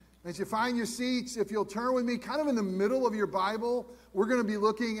As you find your seats, if you'll turn with me kind of in the middle of your Bible, we're going to be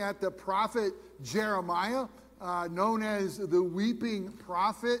looking at the prophet Jeremiah, known as the weeping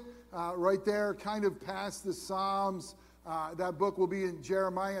prophet, right there kind of past the Psalms. That book will be in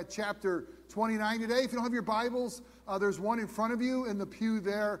Jeremiah chapter 29 today. If you don't have your Bibles, there's one in front of you in the pew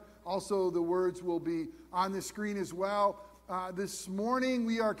there. Also, the words will be on the screen as well. This morning,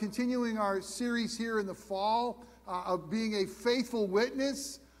 we are continuing our series here in the fall of being a faithful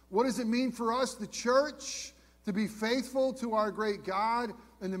witness. What does it mean for us, the church, to be faithful to our great God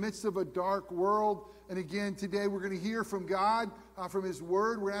in the midst of a dark world? And again, today we're going to hear from God, from His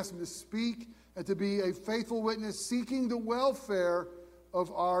Word. We're going to ask Him to speak and to be a faithful witness seeking the welfare of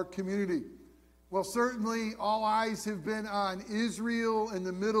our community. Well, certainly all eyes have been on Israel and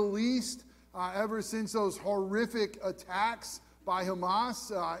the Middle East ever since those horrific attacks by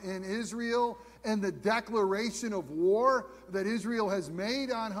Hamas in Israel and the declaration of war that Israel has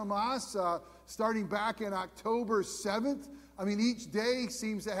made on Hamas starting back in October 7th. I mean, each day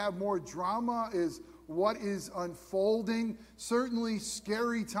seems to have more drama is what is unfolding. Certainly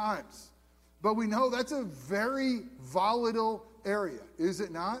scary times. But we know that's a very volatile area, is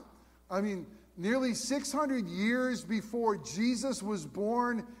it not? I mean, nearly 600 years before Jesus was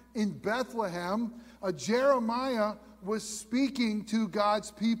born in Bethlehem, Jeremiah was speaking to God's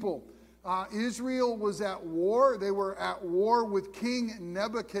people. Israel was at war. They were at war with King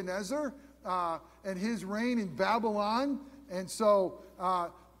Nebuchadnezzar and his reign in Babylon. And so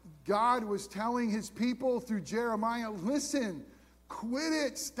God was telling his people through Jeremiah, listen, quit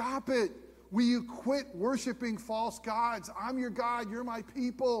it, stop it. Will you quit worshiping false gods? I'm your God, you're my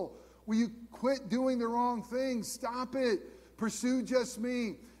people. Will you quit doing the wrong things? Stop it. Pursue just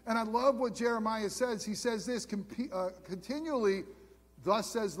me. And I love what Jeremiah says. He says this continually, thus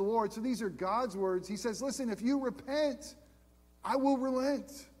says the Lord. So these are God's words. He says, listen, if you repent, I will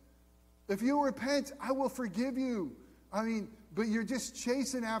relent. If you repent, I will forgive you. I mean, but you're just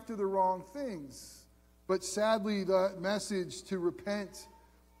chasing after the wrong things. But sadly, the message to repent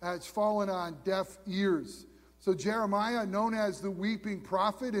has fallen on deaf ears. So Jeremiah, known as the weeping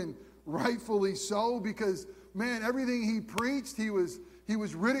prophet, and rightfully so, because, man, everything he preached, he was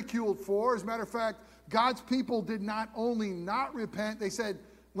ridiculed for. As a matter of fact, God's people did not only not repent, they said,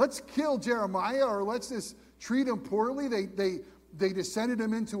 let's kill Jeremiah or let's just treat him poorly. They descended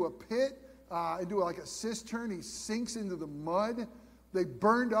him into a pit, into like a cistern. He sinks into the mud. They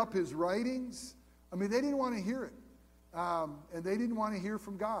burned up his writings. I mean, they didn't want to hear it. And they didn't want to hear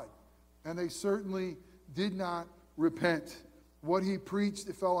from God. And they certainly did not repent. What he preached,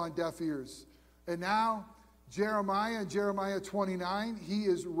 it fell on deaf ears. And now, Jeremiah, in Jeremiah 29, he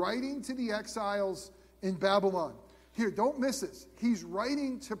is writing to the exiles in Babylon. Here, don't miss this. He's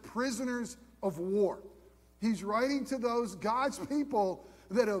writing to prisoners of war. He's writing to those God's people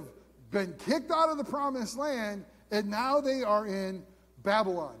that have been kicked out of the promised land, and now they are in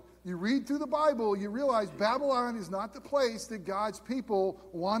Babylon. You read through the Bible, you realize Babylon is not the place that God's people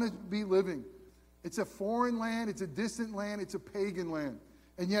want to be living. It's a foreign land, it's a distant land, it's a pagan land.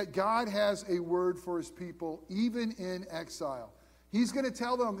 And yet God has a word for his people, even in exile. He's going to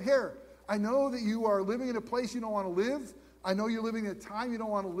tell them, here, I know that you are living in a place you don't want to live. I know you're living in a time you don't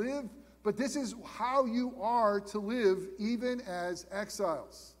want to live. But this is how you are to live even as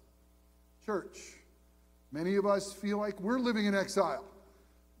exiles. Church, many of us feel like we're living in exile.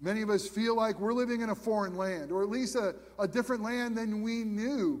 Many of us feel like we're living in a foreign land, or at least a different land than we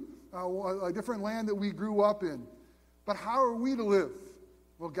knew, a different land that we grew up in. But how are we to live?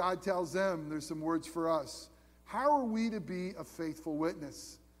 Well, God tells them, there's some words for us. How are we to be a faithful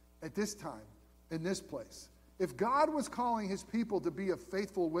witness at this time, in this place? If God was calling his people to be a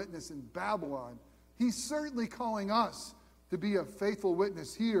faithful witness in Babylon, he's certainly calling us to be a faithful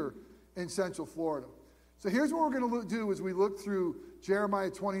witness here in Central Florida. So here's what we're going to do as we look through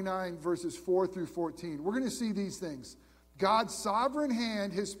Jeremiah 29, verses 4 through 14. We're going to see these things. God's sovereign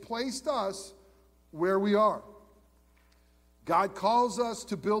hand has placed us where we are. God calls us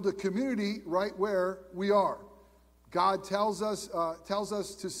to build a community right where we are. God tells us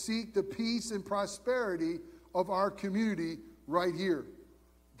to seek the peace and prosperity of our community right here.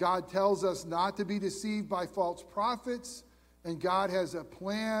 God tells us not to be deceived by false prophets, and God has a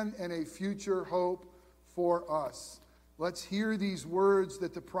plan and a future hope for us. Let's hear these words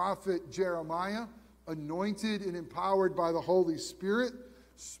that the prophet Jeremiah, anointed and empowered by the Holy Spirit,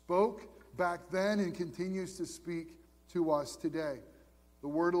 spoke back then and continues to speak to us today. The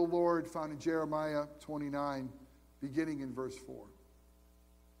word of the Lord found in Jeremiah 29, beginning in verse 4.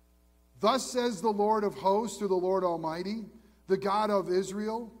 Thus says the Lord of hosts, or the Lord Almighty, the God of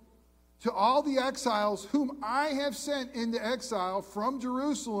Israel, to all the exiles whom I have sent into exile from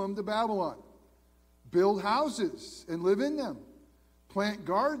Jerusalem to Babylon. Build houses and live in them. Plant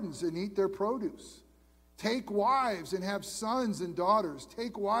gardens and eat their produce. Take wives and have sons and daughters.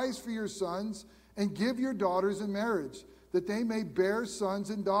 Take wives for your sons and give your daughters in marriage, that they may bear sons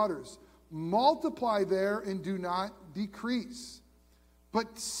and daughters. Multiply there and do not decrease.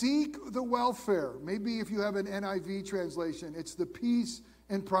 But seek the welfare. Maybe if you have an NIV translation, it's the peace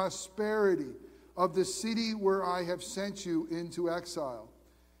and prosperity of the city where I have sent you into exile.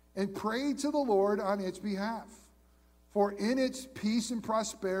 And pray to the Lord on its behalf. For in its peace and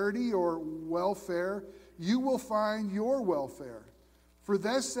prosperity or welfare, you will find your welfare. For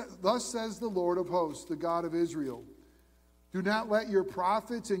thus says the Lord of hosts, the God of Israel. Do not let your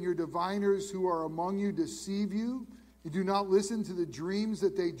prophets and your diviners who are among you deceive you. You do not listen to the dreams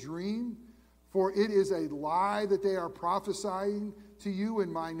that they dream, for it is a lie that they are prophesying to you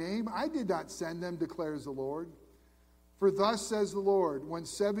in my name. I did not send them, declares the Lord. For thus says the Lord, when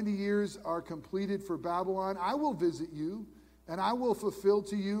 70 years are completed for Babylon, I will visit you, and I will fulfill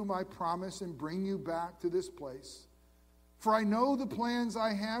to you my promise and bring you back to this place. For I know the plans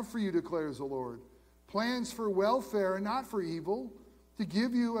I have for you, declares the Lord, plans for welfare and not for evil, to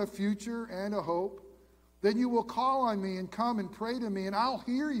give you a future and a hope. Then you will call on me and come and pray to me, and I'll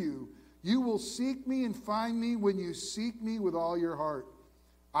hear you. You will seek me and find me when you seek me with all your heart.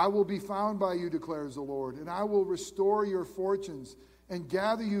 I will be found by you, declares the Lord, and I will restore your fortunes and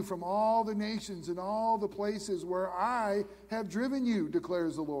gather you from all the nations and all the places where I have driven you,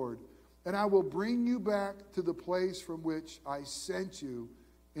 declares the Lord. And I will bring you back to the place from which I sent you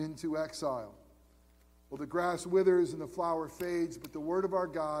into exile. Well, the grass withers and the flower fades, but the word of our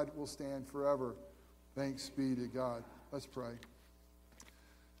God will stand forever. Thanks be to God. Let's pray.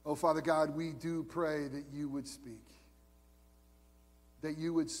 Oh, Father God, we do pray that you would speak. That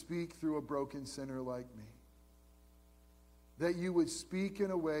you would speak through a broken sinner like me. That you would speak in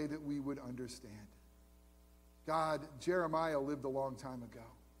a way that we would understand. God, Jeremiah lived a long time ago.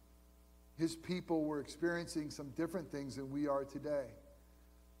 His people were experiencing some different things than we are today.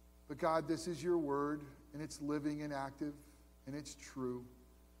 But God, this is your word, and it's living and active, and it's true.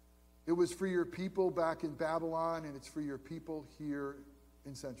 It was for your people back in Babylon, and it's for your people here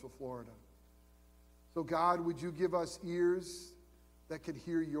in Central Florida. So God, would you give us ears that could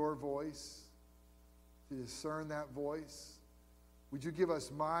hear your voice, to discern that voice? Would you give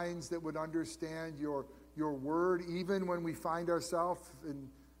us minds that would understand your word, even when we find ourselves in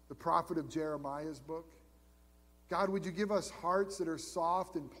the prophet of Jeremiah's book? God, would you give us hearts that are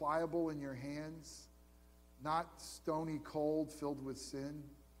soft and pliable in your hands, not stony cold, filled with sin?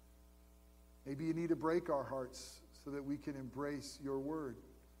 Maybe you need to break our hearts so that we can embrace your word.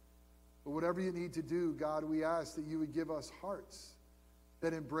 But whatever you need to do, God, we ask that you would give us hearts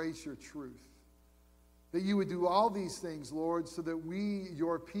that embrace your truth. That you would do all these things, Lord, so that we,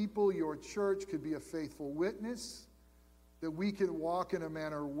 your people, your church, could be a faithful witness, that we can walk in a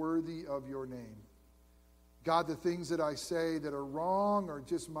manner worthy of your name. God, the things that I say that are wrong or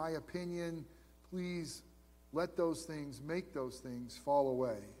just my opinion, please let those things, make those things fall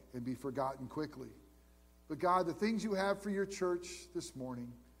away and be forgotten quickly. But God, the things you have for your church this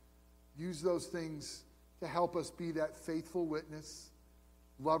morning, use those things to help us be that faithful witness,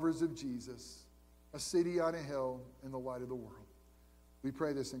 lovers of Jesus, a city on a hill in the light of the world. We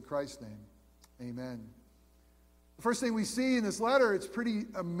pray this in Christ's name. Amen. The first thing we see in this letter, it's pretty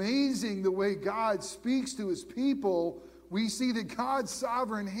amazing the way God speaks to his people. We see that God's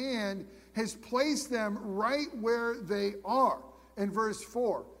sovereign hand has placed them right where they are. In verse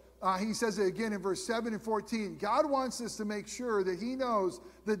 4, he says it again in verse 7 and 14. God wants us to make sure that he knows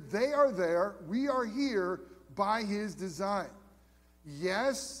that they are there, we are here by his design.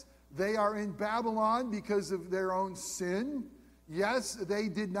 Yes, they are in Babylon because of their own sin. Yes, they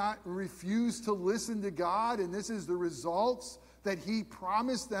did not refuse to listen to God, and this is the results that he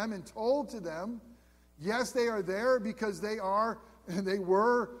promised them and told to them. Yes, they are there because they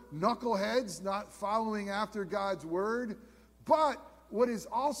were knuckleheads, not following after God's word. But what is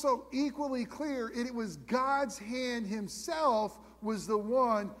also equally clear, it was God's hand himself was the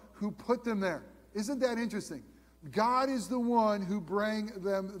one who put them there. Isn't that interesting? God is the one who brought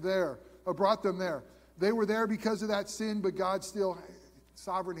them there. They were there because of that sin, but God's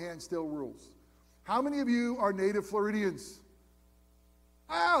sovereign hand still rules. How many of you are native Floridians?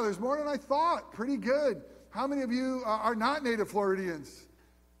 Wow, there's more than I thought. Pretty good. How many of you are not native Floridians?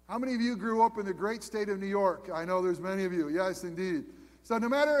 How many of you grew up in the great state of New York? I know there's many of you. Yes, indeed. So no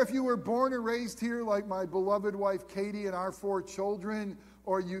matter if you were born or raised here like my beloved wife Katie and our 4 children,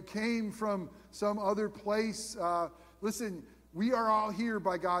 or you came from some other place, listen, We are all here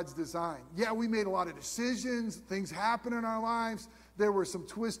by God's design. Yeah, we made a lot of decisions. Things happen in our lives. There were some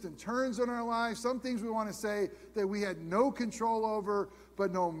twists and turns in our lives. Some things we want to say that we had no control over.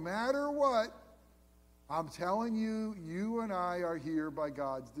 But no matter what, I'm telling you, you and I are here by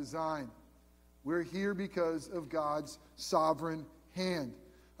God's design. We're here because of God's sovereign hand.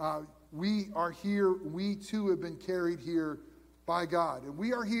 We are here. We too have been carried here by God. And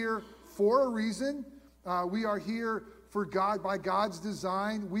we are here for a reason. We are here for God, by God's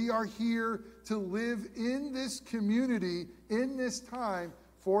design. We are here to live in this community, in this time,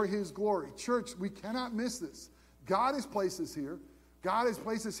 for His glory. Church, we cannot miss this. God has placed us here. God has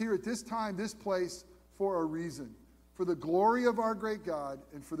placed us here at this time, this place, for a reason. For the glory of our great God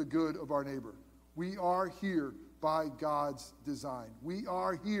and for the good of our neighbor. We are here by God's design. We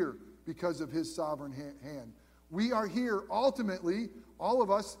are here because of His sovereign hand. We are here ultimately, all of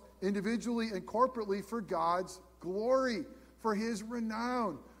us, individually and corporately, for God's glory, for His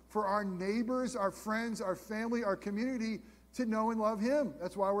renown, for our neighbors, our friends, our family, our community to know and love Him.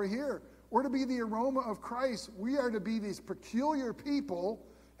 That's why we're here. We're to be the aroma of Christ. We are to be these peculiar people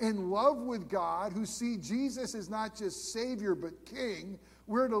in love with God who see Jesus as not just Savior but King.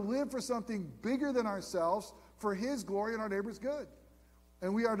 We're to live for something bigger than ourselves, for His glory and our neighbor's good.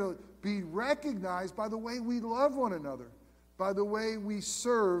 And we are to be recognized by the way we love one another, by the way we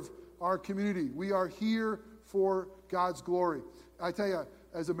serve our community. We are here for God's glory. I tell you,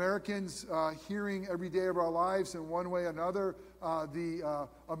 as Americans, hearing every day of our lives in one way or another, the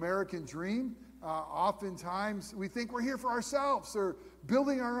American dream, oftentimes we think we're here for ourselves, or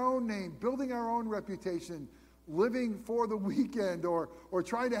building our own name, building our own reputation, living for the weekend, or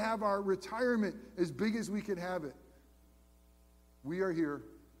trying to have our retirement as big as we can have it. We are here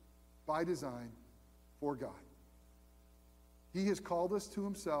by design for God. He has called us to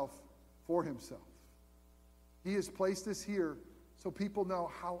Himself for Himself. He has placed us here so people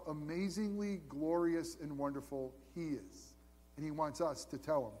know how amazingly glorious and wonderful He is. And He wants us to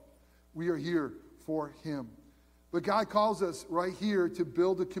tell them. We are here for Him. But God calls us right here to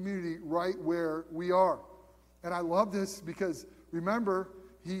build a community right where we are. And I love this because, remember,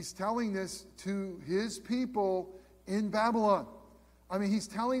 He's telling this to His people in Babylon. I mean, He's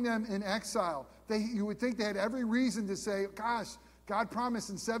telling them in exile. You would think they had every reason to say, gosh, God promised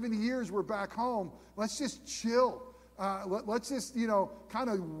in 70 years we're back home. Let's just chill. Let's just, kind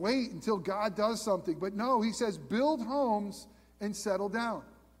of wait until God does something. But no, He says, build homes and settle down.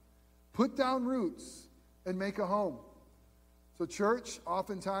 Put down roots and make a home. So church,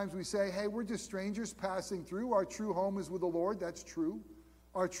 oftentimes we say, hey, we're just strangers passing through. Our true home is with the Lord. That's true.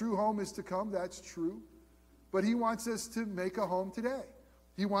 Our true home is to come. That's true. But He wants us to make a home today.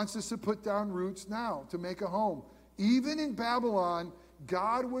 He wants us to put down roots now, to make a home. Even in Babylon,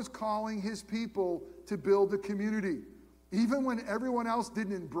 God was calling His people to build a community. Even when everyone else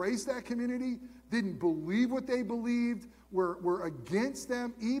didn't embrace that community, didn't believe what they believed, were against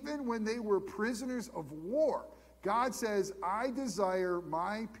them, even when they were prisoners of war, God says, I desire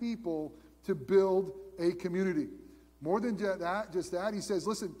my people to build a community. More than that, He says,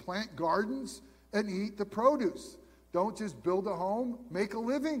 listen, plant gardens and eat the produce. Don't just build a home, make a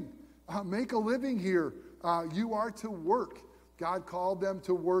living. Make a living here. You are to work. God called them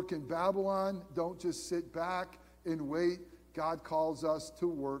to work in Babylon. Don't just sit back and wait. God calls us to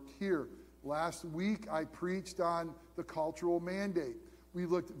work here. Last week, I preached on the cultural mandate. We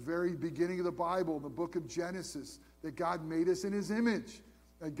looked at the very beginning of the Bible, the book of Genesis, that God made us in His image.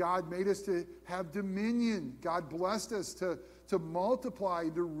 And God made us to have dominion. God blessed us to multiply,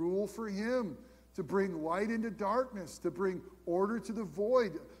 to rule for Him, to bring light into darkness, to bring order to the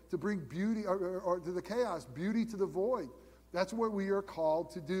void, to bring beauty or to the chaos, beauty to the void. That's what we are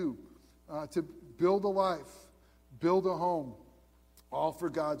called to do, to build a life, build a home, all for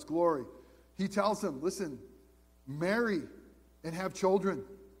God's glory. He tells them, listen, marry and have children,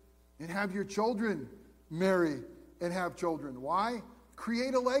 and have your children marry and have children. Why?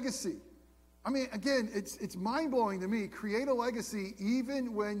 Create a legacy. I mean, again, it's mind-blowing to me. Create a legacy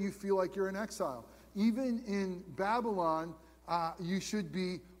even when you feel like you're in exile. Even in Babylon, you should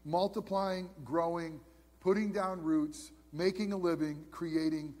be multiplying, growing, putting down roots, making a living,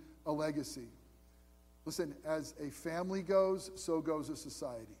 creating a legacy. Listen, as a family goes, so goes a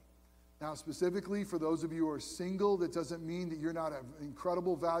society. Now, specifically for those of you who are single, that doesn't mean that you're not an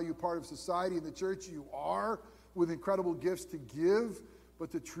incredible value part of society in the church. You are, with incredible gifts to give.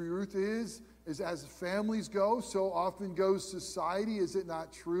 But the truth is as families go, so often goes society. Is it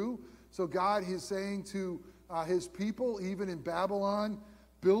not true? So God is saying to His people, even in Babylon,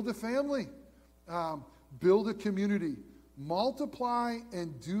 build a family, build a community, multiply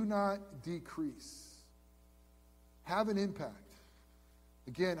and do not decrease. have an impact.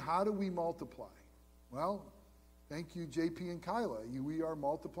 Again, how do we multiply? Well, thank you, JP and Kyla. We are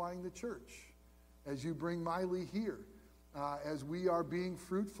multiplying the church as you bring Miley here, as we are being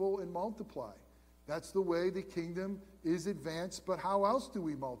fruitful and multiply. That's the way the kingdom is advanced, but how else do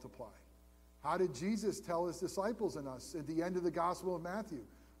we multiply? How did Jesus tell his disciples and us at the end of the Gospel of Matthew?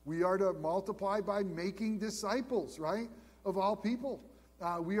 We are to multiply by making disciples, right, of all people.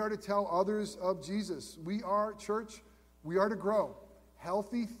 We are to tell others of Jesus. We are, church, we are to grow.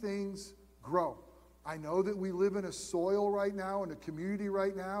 Healthy things grow. I know that we live in a soil right now, in a community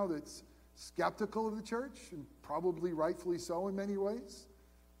right now that's skeptical of the church, and probably rightfully so in many ways.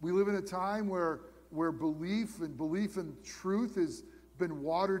 We live in a time where belief in truth has been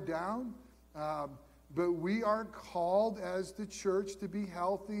watered down. But we are called as the church to be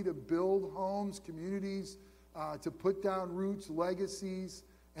healthy, to build homes, communities, to put down roots, legacies,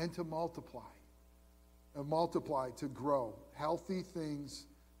 and to multiply. To grow. Healthy things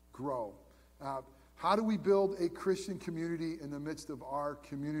grow. How do we build a Christian community in the midst of our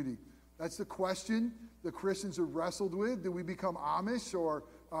community? That's the question the Christians have wrestled with. Do we become Amish, or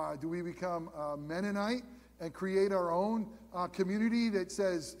do we become Mennonite and create our own community that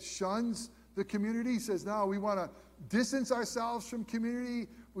shuns the community, says, no, we want to distance ourselves from community.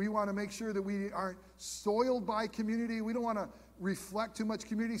 We want to make sure that we aren't soiled by community. We don't want to reflect too much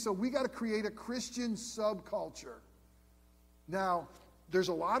community. So we got to create a Christian subculture. Now, there's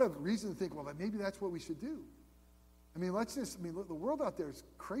a lot of reason to think, well, maybe that's what we should do. Look, the world out there is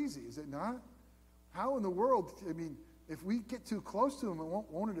crazy, is it not? How in the world, if we get too close to them,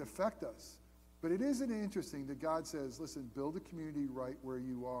 won't it affect us? But it isn't interesting that God says, listen, build a community right where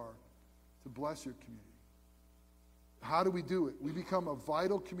you are to bless your community. How do we do it? We become a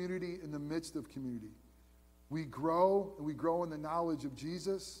vital community in the midst of community. We grow in the knowledge of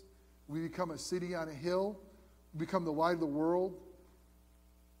Jesus. We become a city on a hill. We become the light of the world.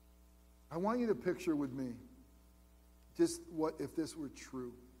 I want you to picture with me just what if this were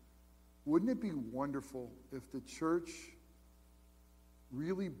true. Wouldn't it be wonderful if the church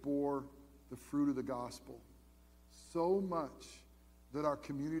really bore the fruit of the gospel so much that our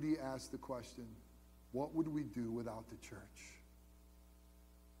community asked the question, what would we do without the church?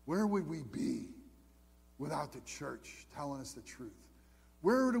 Where would we be without the church telling us the truth?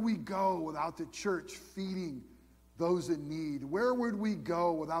 Where do we go without the church feeding those in need? Where would we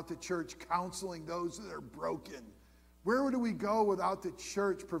go without the church counseling those that are broken? Where would we go without the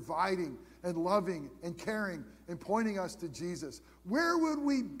church providing and loving and caring and pointing us to Jesus? Where would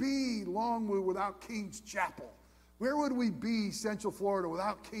we be, Longwood, without King's Chapel? Where would we be, Central Florida,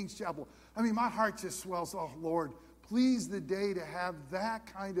 without King's Chapel? My heart just swells. Oh, Lord, please the day to have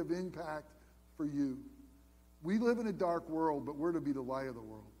that kind of impact for you. We live in a dark world, but we're to be the light of the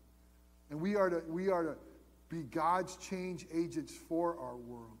world. And we are to be God's change agents for our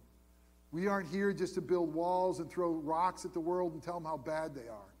world. We aren't here just to build walls and throw rocks at the world and tell them how bad they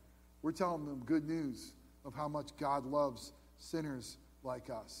are. We're telling them good news of how much God loves sinners like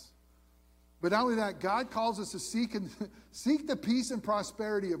us. But not only that, God calls us to seek the peace and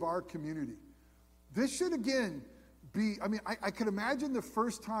prosperity of our community. This should again be, I could imagine the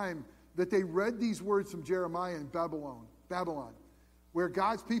first time that they read these words from Jeremiah in Babylon, where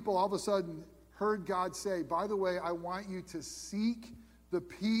God's people all of a sudden heard God say, by the way, I want you to seek the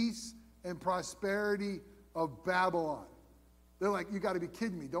peace and prosperity of Babylon. They're like, you got to be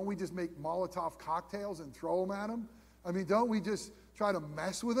kidding me. Don't we just make Molotov cocktails and throw them at them? Don't we just try to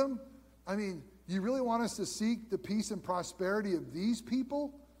mess with them? You really want us to seek the peace and prosperity of these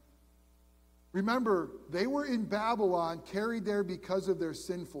people? Remember, they were in Babylon, carried there because of their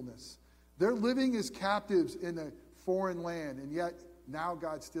sinfulness. They're living as captives in a foreign land, and yet now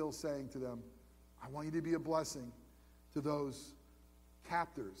God's still saying to them, I want you to be a blessing to those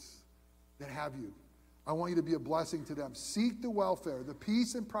captors that have you. I want you to be a blessing to them. Seek the welfare, the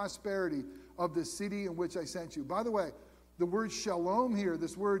peace and prosperity of the city in which I sent you. By the way, the word shalom here,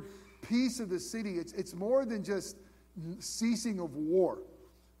 this word peace of the city, it's more than just ceasing of war.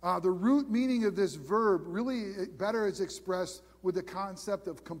 The root meaning of this verb really better is expressed with the concept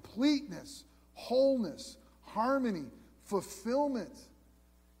of completeness, wholeness, harmony, fulfillment.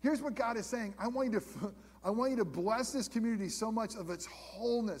 Here's what God is saying. I want you to bless this community so much of its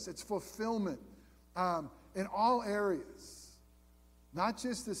wholeness, its fulfillment in all areas, not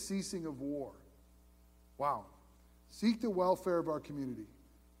just the ceasing of war. Wow. Seek the welfare of our community.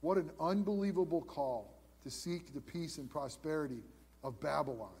 What an unbelievable call to seek the peace and prosperity of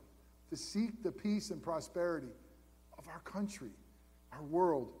Babylon, to seek the peace and prosperity of our country, our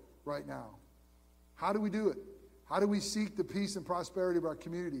world right now. How do we do it? How do we seek the peace and prosperity of our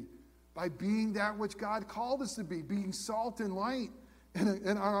community? by being that which God called us to be, being salt and light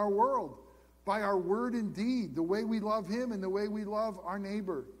in our world, by our word and deed, the way we love him and the way we love our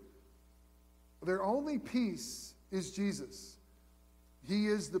neighbor. Their only peace is Jesus. He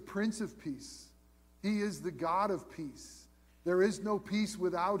is the Prince of Peace. He is the God of peace. There is no peace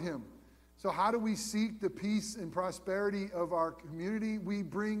without him. So how do we seek the peace and prosperity of our community? We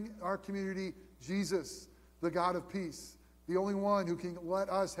bring our community Jesus, the God of peace, the only one who can let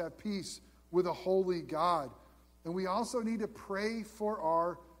us have peace with a holy God. And we also need to pray for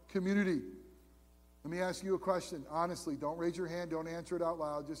our community. Let me ask you a question. Honestly, don't raise your hand. Don't answer it out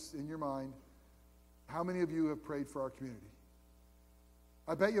loud, just in your mind. How many of you have prayed for our community?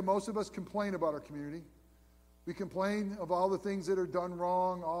 I bet you most of us complain about our community. We complain of all the things that are done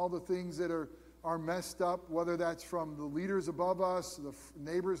wrong, all the things that are messed up, whether that's from the leaders above us, the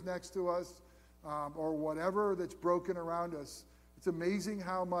neighbors next to us, or whatever that's broken around us. It's amazing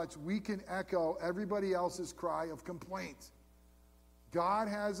how much we can echo everybody else's cry of complaint. God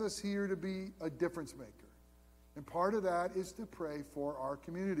has us here to be a difference maker. And part of that is to pray for our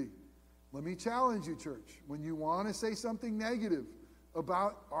community. Let me challenge you, church. When you want to say something negative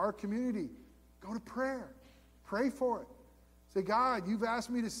about our community, go to prayer. Pray for it. Say, God, you've asked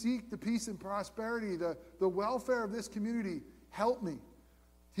me to seek the peace and prosperity, the welfare of this community. Help me.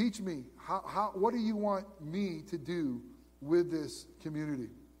 Teach me. What do you want me to do with this community?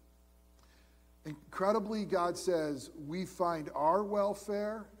 Incredibly, God says we find our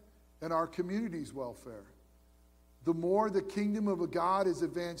welfare and our community's welfare. The more the kingdom of a God is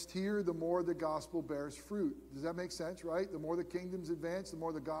advanced here, the more the gospel bears fruit. Does that make sense, right? The more the kingdom's advanced, the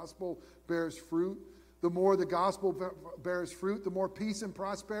more the gospel bears fruit. The more the gospel bears fruit, the more peace and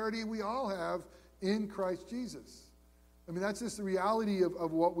prosperity we all have in Christ Jesus. I mean, that's just the reality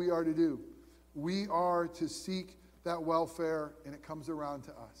of what we are to do. We are to seek that welfare, and it comes around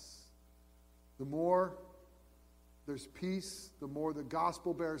to us. The more there's peace, the more the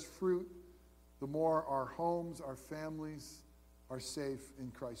gospel bears fruit, the more our homes, our families are safe in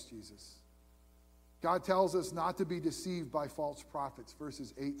Christ Jesus. God tells us not to be deceived by false prophets,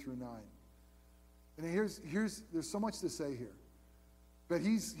 verses 8 through 9. And there's so much to say here. But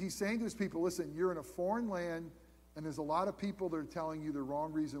he's saying to his people, listen, you're in a foreign land, and there's a lot of people that are telling you the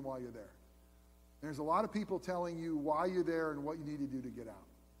wrong reason why you're there. And there's a lot of people telling you why you're there and what you need to do to get out.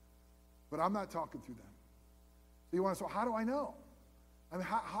 But I'm not talking through them. So you want to say, how do I know? I mean,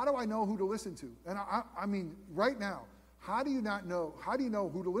 how do I know who to listen to? And I mean, right now, how do you know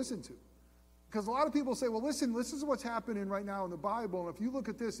who to listen to? Because a lot of people say, well, listen, this is what's happening right now in the Bible, and if you look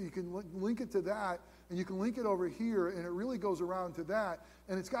at this, you can link it to that, and you can link it over here, and it really goes around to that,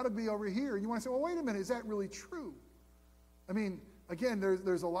 and it's got to be over here. And you want to say, well, wait a minute, is that really true? I mean, again,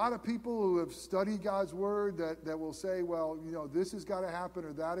 there's a lot of people who have studied God's word that will say, well, you know, this has got to happen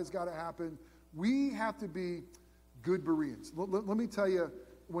or that has got to happen. We have to be good Bereans. Let me tell you,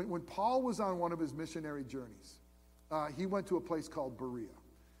 when Paul was on one of his missionary journeys, he went to a place called Berea.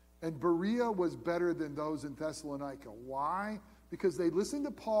 And Berea was better than those in Thessalonica. Why? Because they listened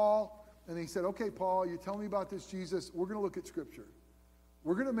to Paul, and they said, okay, Paul, you tell me about this Jesus. We're going to look at Scripture.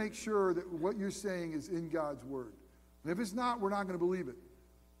 We're going to make sure that what you're saying is in God's Word. And if it's not, we're not going to believe it.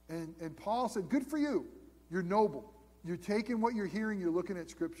 And Paul said, good for you. You're noble. You're taking what you're hearing, you're looking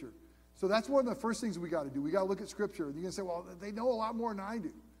at Scripture. So that's one of the first things we got to do. We got to look at Scripture. And you're going to say, well, they know a lot more than I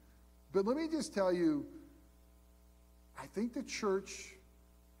do. But let me just tell you, I think the church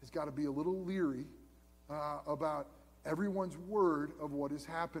has got to be a little leery about everyone's word of what is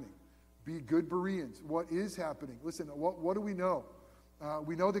happening. Be good Bereans. What is happening? Listen, what do we know?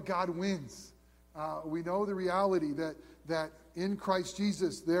 We know that God wins. We know the reality that in Christ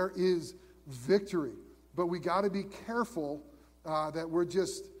Jesus there is victory. But we got to be careful that we're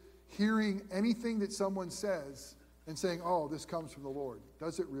just hearing anything that someone says and saying, oh, this comes from the Lord.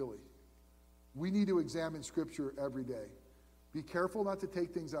 Does it really? We need to examine Scripture every day. Be careful not to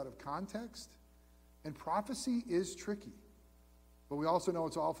take things out of context. And prophecy is tricky. But we also know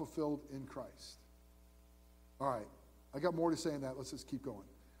it's all fulfilled in Christ. All right. I got more to say on that. Let's just keep going.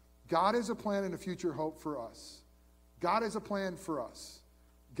 God has a plan and a future hope for us. God has a plan for us.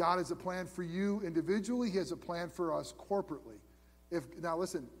 God has a plan for you individually. He has a plan for us corporately. Now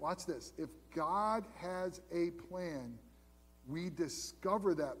listen, watch this. If God has a plan, we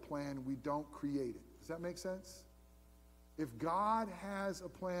discover that plan. We don't create it. Does that make sense? If God has a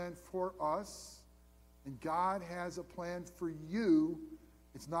plan for us and God has a plan for you,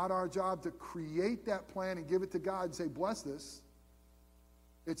 it's not our job to create that plan and give it to God and say, bless this.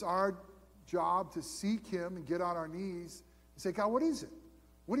 It's our job to seek Him and get on our knees and say, God, what is it?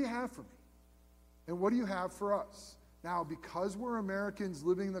 What do you have for me? And what do you have for us? Now, because we're Americans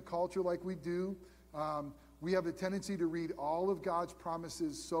living in the culture like we do, we have a tendency to read all of God's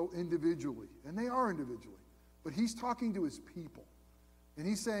promises so individually, and they are individually. But he's talking to his people, and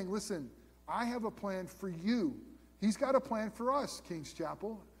he's saying, listen, I have a plan for you. He's got a plan for us, King's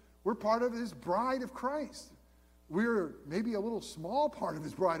Chapel. We're part of his bride of Christ. We're maybe a little small part of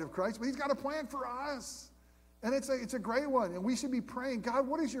his bride of Christ, but he's got a plan for us. And it's a great one, and we should be praying, God,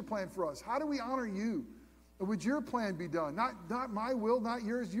 what is your plan for us? How do we honor you? And would your plan be done? Not my will, not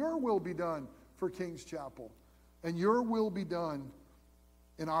yours. Your will be done for King's Chapel. And your will be done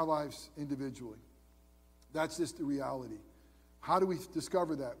in our lives individually. That's just the reality. How do we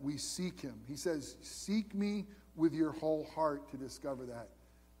discover that? We seek him. He says, seek me with your whole heart to discover that.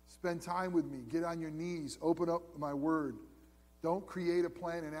 Spend time with me. Get on your knees. Open up my word. Don't create a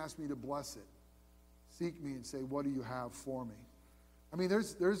plan and ask me to bless it. Seek me and say, what do you have for me? I mean,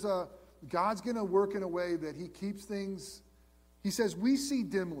 God's going to work in a way that he keeps things. He says, we see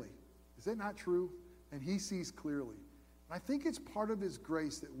dimly. Is that not true? And he sees clearly. And I think it's part of his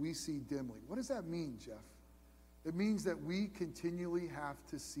grace that we see dimly. What does that mean, Jeff? It means that we continually have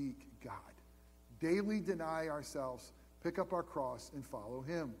to seek God. Daily deny ourselves, pick up our cross, and follow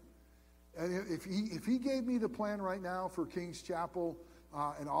him. And if he gave me the plan right now for King's Chapel,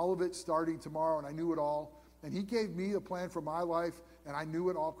 and all of it starting tomorrow, and I knew it all, and he gave me a plan for my life, and I knew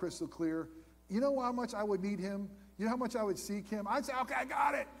it all crystal clear, you know how much I would need him? You know how much I would seek him? I'd say, okay, I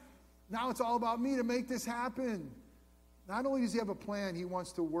got it. Now it's all about me to make this happen. Not only does he have a plan, he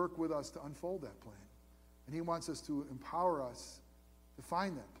wants to work with us to unfold that plan. And he wants us to empower us to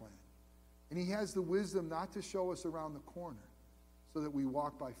find that plan. And he has the wisdom not to show us around the corner so that we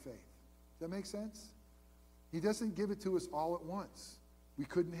walk by faith. Does that make sense? He doesn't give it to us all at once. We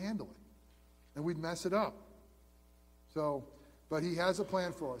couldn't handle it. And we'd mess it up. But he has a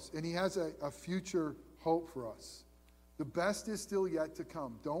plan for us. And he has a future hope for us. The best is still yet to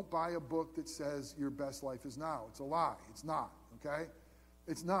come. Don't buy a book that says your best life is now. It's a lie. It's not, okay?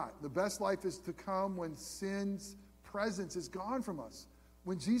 It's not. The best life is to come when sin's presence is gone from us.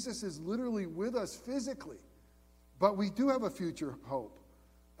 When Jesus is literally with us physically. But we do have a future hope.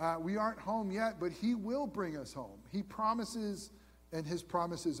 We aren't home yet, but he will bring us home. He promises, and his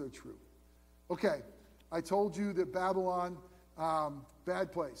promises are true. Okay, I told you that Babylon,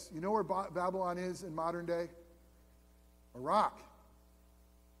 bad place. You know where Babylon is in modern day? Iraq.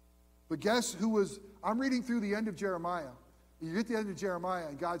 But guess who was, I'm reading through the end of Jeremiah. You get to the end of Jeremiah,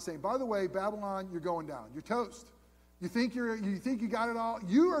 and God's saying, by the way, Babylon, you're going down. You're toast. You think you got it all?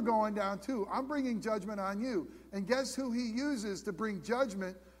 You are going down too. I'm bringing judgment on you. And guess who he uses to bring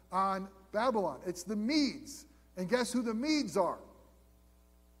judgment on Babylon? It's the Medes. And guess who the Medes are?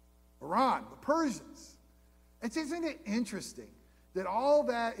 Iran, the Persians. Isn't it interesting that all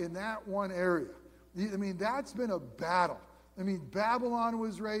that in that one area, I mean, that's been a battle. I mean, Babylon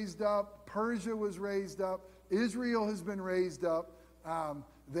was raised up. Persia was raised up. Israel has been raised up.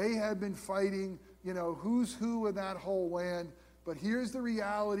 They have been fighting, who's who in that whole land. But here's the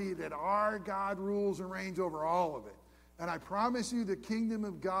reality that our God rules and reigns over all of it. And I promise you the kingdom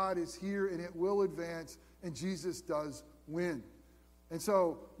of God is here and it will advance, and Jesus does win. And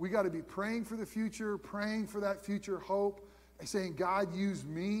so we got to be praying for the future, praying for that future hope, and saying, God, use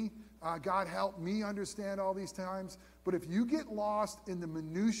me. God, help me understand all these times. But if you get lost in the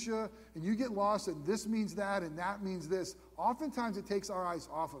minutia and you get lost in this means that and that means this, oftentimes it takes our eyes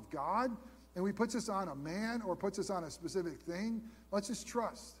off of God and we puts us on a man or puts us on a specific thing. Let's just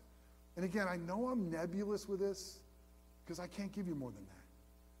trust. And again, I know I'm nebulous with this because I can't give you more than that.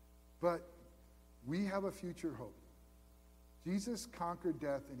 But we have a future hope. Jesus conquered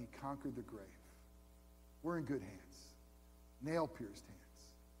death and he conquered the grave. We're in good hands, nail-pierced hands.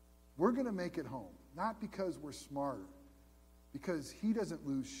 We're going to make it home, not because we're smarter, because he doesn't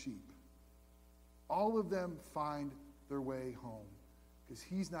lose sheep. All of them find their way home because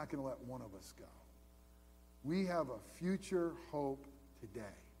he's not going to let one of us go. We have a future hope today.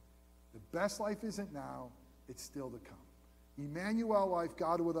 The best life isn't now, it's still to come. Emmanuel life,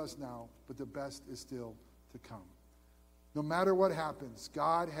 God with us now, but the best is still to come. No matter what happens,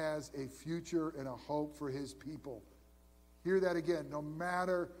 God has a future and a hope for his people. Hear that again. No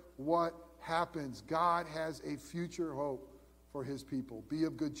matter what happens, God has a future hope for his people. Be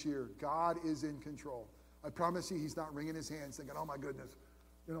of good cheer. God is in control. I promise you he's not wringing his hands thinking, oh my goodness,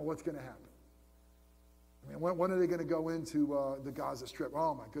 what's going to happen? I mean, when are they going to go into the Gaza Strip?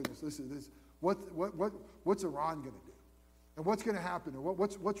 Oh my goodness, what's Iran going to do? And what's going to happen? And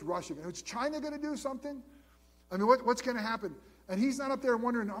what's Russia going to do? Is China going to do something? I mean, what's going to happen? And he's not up there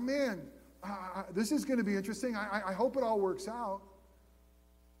wondering, oh man, this is going to be interesting. I hope it all works out.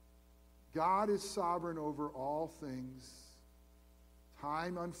 God is sovereign over all things.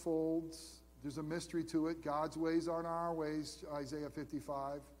 Time unfolds. There's a mystery to it. God's ways aren't our ways, Isaiah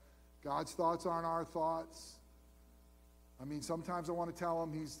 55. God's thoughts aren't our thoughts. I mean, sometimes I want to tell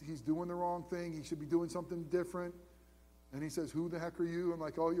him he's doing the wrong thing. He should be doing something different. And he says, who the heck are you? I'm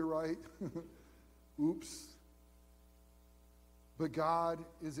like, oh, you're right. Oops. But God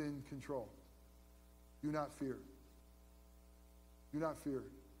is in control. Do not fear. Do not fear.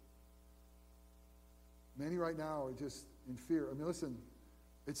 Many right now are just in fear. I mean, listen,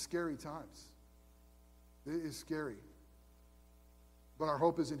 it's scary times. It is scary. But our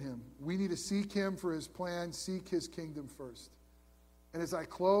hope is in him. We need to seek him for his plan, seek his kingdom first. And as I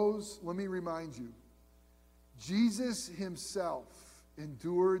close, let me remind you, Jesus himself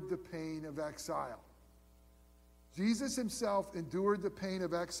endured the pain of exile. Jesus himself endured the pain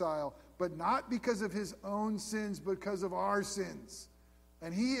of exile, but not because of his own sins, but because of our sins.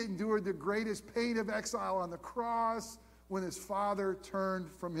 And he endured the greatest pain of exile on the cross when his Father turned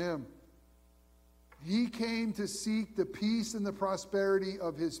from him. He came to seek the peace and the prosperity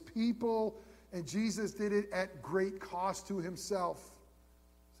of his people, and Jesus did it at great cost to himself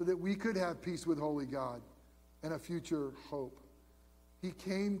so that we could have peace with holy God and a future hope. He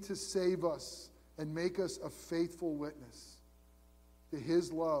came to save us and make us a faithful witness to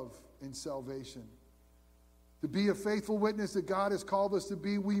his love and salvation. To be a faithful witness that God has called us to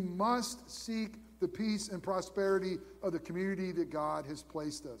be, we must seek the peace and prosperity of the community that God has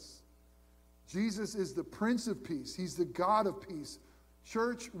placed us. Jesus is the Prince of Peace. He's the God of peace.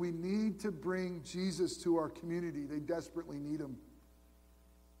 Church, we need to bring Jesus to our community. They desperately need him.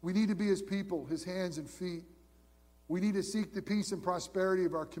 We need to be his people, his hands and feet. We need to seek the peace and prosperity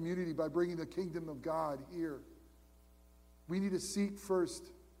of our community by bringing the kingdom of God here. We need to seek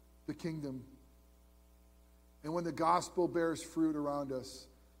first the kingdom. And when the gospel bears fruit around us,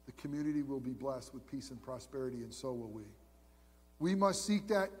 the community will be blessed with peace and prosperity, and so will we. We must seek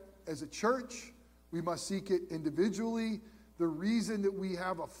that as a church. We must seek it individually. The reason that we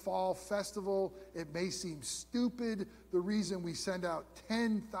have a fall festival, it may seem stupid. The reason we send out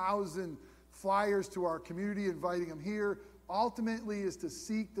 10,000 flyers to our community inviting them here ultimately is to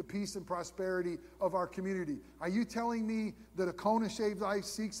seek the peace and prosperity of our community. Are you telling me that a cone of shaved ice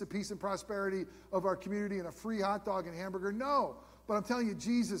seeks the peace and prosperity of our community and a free hot dog and hamburger? No. But I'm telling you,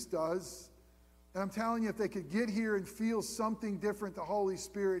 Jesus does. And I'm telling you, if they could get here and feel something different, the Holy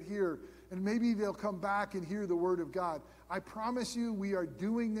Spirit here, and maybe they'll come back and hear the word of God. I promise you, we are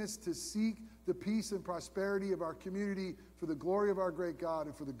doing this to seek the peace and prosperity of our community for the glory of our great God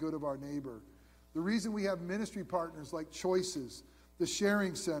and for the good of our neighbor. The reason we have ministry partners like Choices, the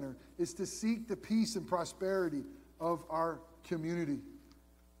Sharing Center, is to seek the peace and prosperity of our community.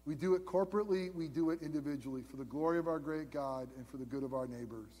 We do it corporately, we do it individually for the glory of our great God and for the good of our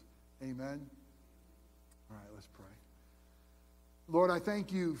neighbors. Amen. All right, let's pray. Lord, I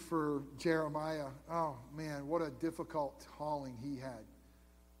thank you for Jeremiah. Oh, man, what a difficult calling he had.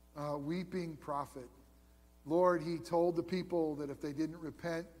 Weeping prophet. Lord, he told the people that if they didn't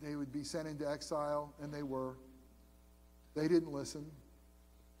repent, they would be sent into exile, and they were. They didn't listen.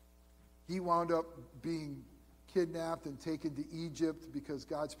 He wound up being kidnapped and taken to Egypt because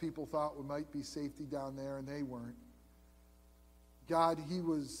God's people thought there might be safety down there, and they weren't. God, he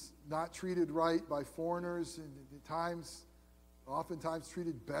was not treated right by foreigners, and at times, oftentimes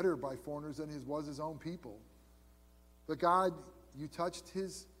treated better by foreigners than was his own people. But God, you touched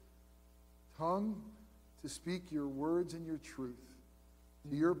his tongue to speak your words and your truth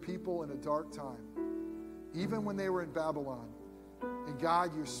to your people in a dark time, even when they were in Babylon. And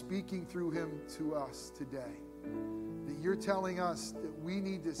God, you're speaking through him to us today. That you're telling us that we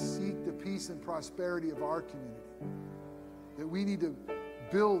need to seek the peace and prosperity of our community. That we need to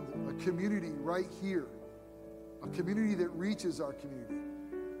build a community right here. A community that reaches our community.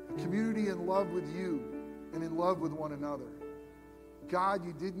 A community in love with you and in love with one another. God,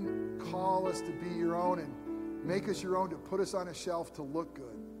 you didn't call us to be your own and make us your own to put us on a shelf to look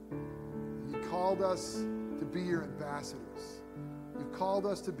good. You called us to be your ambassadors. You've called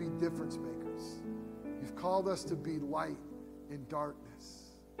us to be difference makers. You've called us to be light in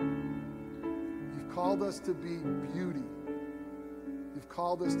darkness. You've called us to be beauty. You've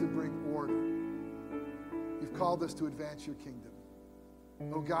called us to bring order. You've called us to advance your kingdom.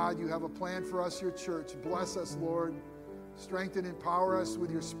 Oh God, you have a plan for us, your church. Bless us, Lord. Strengthen and empower us with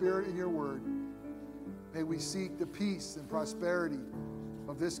your spirit and your word. May we seek the peace and prosperity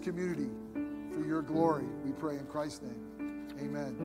of this community for your glory. We pray in Christ's name. Amen.